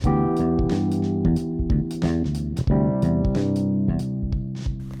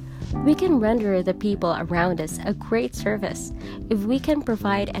We can render the people around us a great service if we can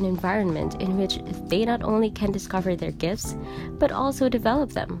provide an environment in which they not only can discover their gifts, but also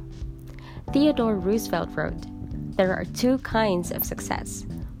develop them. Theodore Roosevelt wrote, "There are two kinds of success.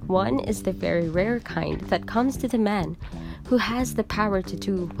 One is the very rare kind that comes to the man who has the power to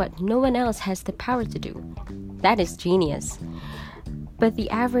do what no one else has the power to do. That is genius. But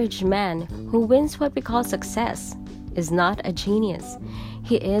the average man who wins what we call success is not a genius.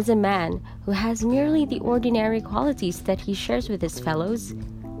 He is a man who has merely the ordinary qualities that he shares with his fellows,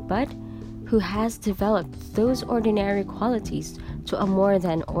 but who has developed those ordinary qualities to a more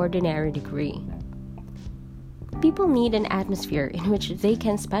than ordinary degree." People need an atmosphere in which they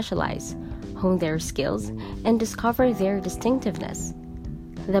can specialize, hone their skills, and discover their distinctiveness.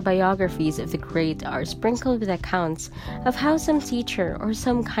 The biographies of the great are sprinkled with accounts of how some teacher or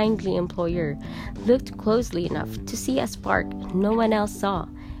some kindly employer looked closely enough to see a spark no one else saw,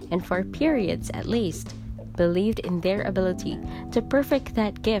 and for periods at least, believed in their ability to perfect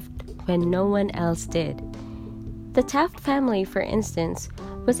that gift when no one else did. The Taft family, for instance,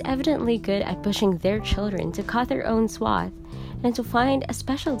 was evidently good at pushing their children to cut their own swath and to find a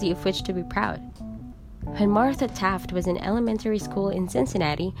specialty of which to be proud. When Martha Taft was in elementary school in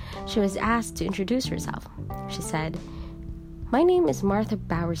Cincinnati, she was asked to introduce herself. She said, "My name is Martha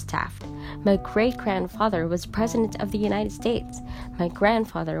Bowers Taft. My great-grandfather was President of the United States. My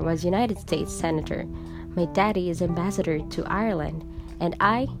grandfather was United States Senator. My daddy is Ambassador to Ireland, and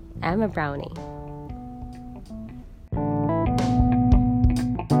I am a brownie."